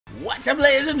What's up,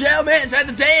 ladies and gentlemen? It's at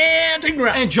the Dancing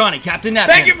Ground. And Johnny, Captain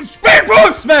Napkin. Thank you for Smash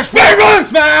 4! Smash 4! Smash 4!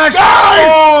 Smash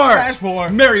 4! Smash 4!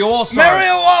 Mario All-Star.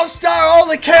 Mario All-Star, all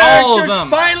the characters. All of them.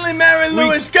 Finally, Mary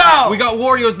Lewis, go! We got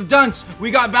Wario's the Dunce.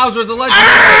 We got Bowser the Legend.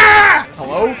 Ah!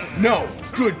 Hello? No.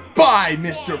 Goodbye,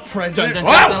 Mr. President. Dun, dun,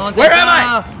 dun, dun, dun, Where dun, am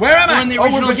I? dun. Where am I? We're in the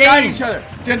original we're beside game. each other.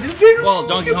 Well,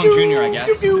 Donkey Kong Jr., I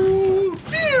guess.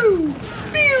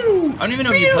 I don't even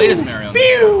know if you played as Mario.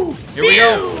 Here we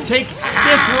go. Take this,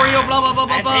 Wario, blah, blah, blah,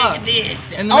 blah, blah.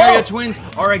 And the Mario twins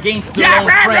are against their own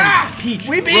friends. Peach,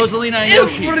 Rosalina, and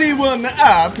Yoshi. Everyone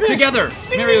up. Together.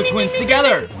 Mario twins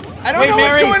together. I don't know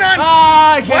Mary. what's going on.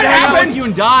 Ah, I can't What hang out happened? with you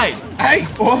and died. Hey,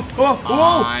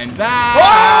 I'm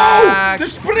back. Oh, the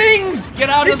springs.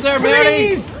 Get out the of there,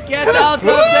 Mary. springs. Get out of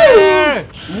there.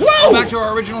 Whoa. Back to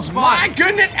our original spot. My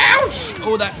goodness, ouch.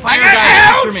 Oh, that I fire got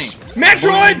guy after me.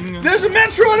 Metroid! There's a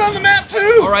Metroid on the map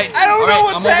too! Alright, I don't know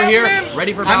what's I'm over happening. here,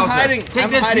 ready for I'm Bowser. hiding. Take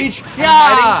I'm this, hiding. Peach.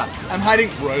 Yeah! I'm hiding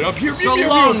right up here. So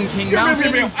long, King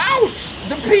Mountain. Ouch!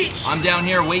 The Peach! I'm down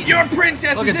here waiting. Your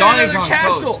princess Look is at in Donkey another Kong's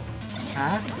castle! pose.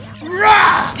 Huh?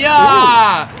 Rah!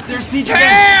 Yeah! There's Peach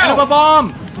again. And a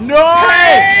bomb! No!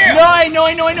 Hey! No!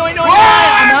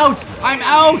 I'm out! I'm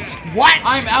out! What?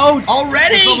 I'm out!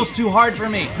 Already? This level's too hard for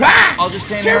me. Ah! I'll just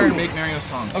stand there and make Mario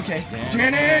songs. Okay. Take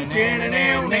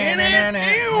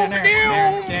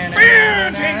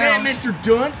that, Mr.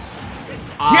 Dunce.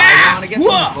 I want to get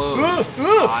some clothes.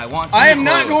 I am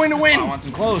not going to win. I want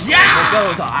some clothes. Yeah!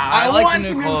 I like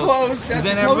some new clothes. Because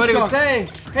then everybody would say,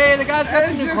 hey, the guy's got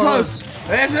some new clothes.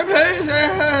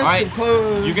 Alright,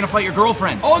 you're going to fight your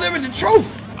girlfriend. Oh, there was a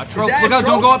trophy. A trope. Look out,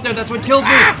 don't go up there. That's what killed me.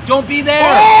 Don't be there.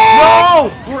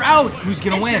 Oh! No! We're out. Who's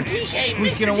going to win?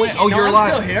 Who's going to win? Oh, you're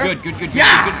alive. Still here. Good.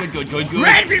 Yeah. Good.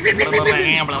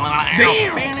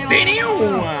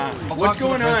 What's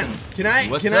going on? Can I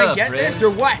get this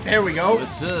or what? There we go.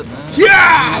 What's up, man?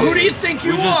 Yeah! Who do you think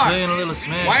you We're just are? playing a little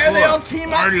Smash. Why are they all team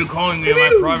up? Why are you calling me on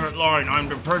my private line? I'm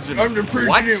the president. I'm the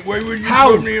president. Why would you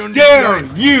How put me on dare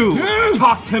this you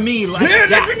talk to me like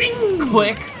that?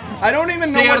 Click. I don't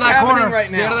even know Stay out of what's that happening corner.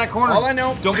 right now. Stay out of that corner. All I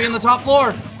know. Don't be in the top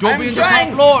floor. Don't be in the trying.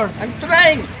 top floor. I'm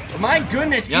trying. My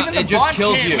goodness, Yeah, even the it just bots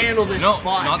kills can't you. handle this no,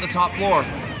 spot. not the top floor.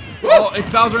 Oh, it's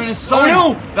Bowser and his son.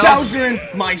 Oh no! Bowser and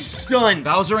my son.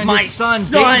 Bowser and my his son,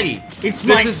 baby. It's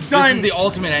my son. This is the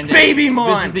ultimate ending. Baby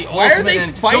Mon. This is the Why are ultimate they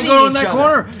ending. fighting Don't go in each that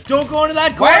other? corner. Don't go into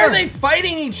that corner. Why are they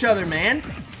fighting each other, man?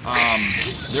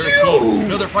 They're a team.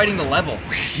 No, they're fighting the level.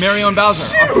 Mario and Bowser.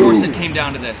 Of course it came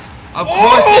down to this. Of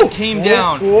course it came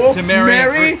down to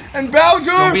Mary and Bowser.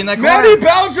 Don't be in that corner. Mary,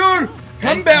 Bowser.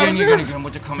 Come, Bowser. You're gonna get him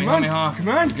with the Kamehameha. Come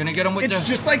on. You're gonna get him with it's the...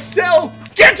 just like Cell.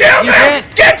 Get down, You man.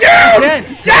 can't. Get down. You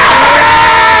can't.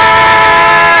 Yeah!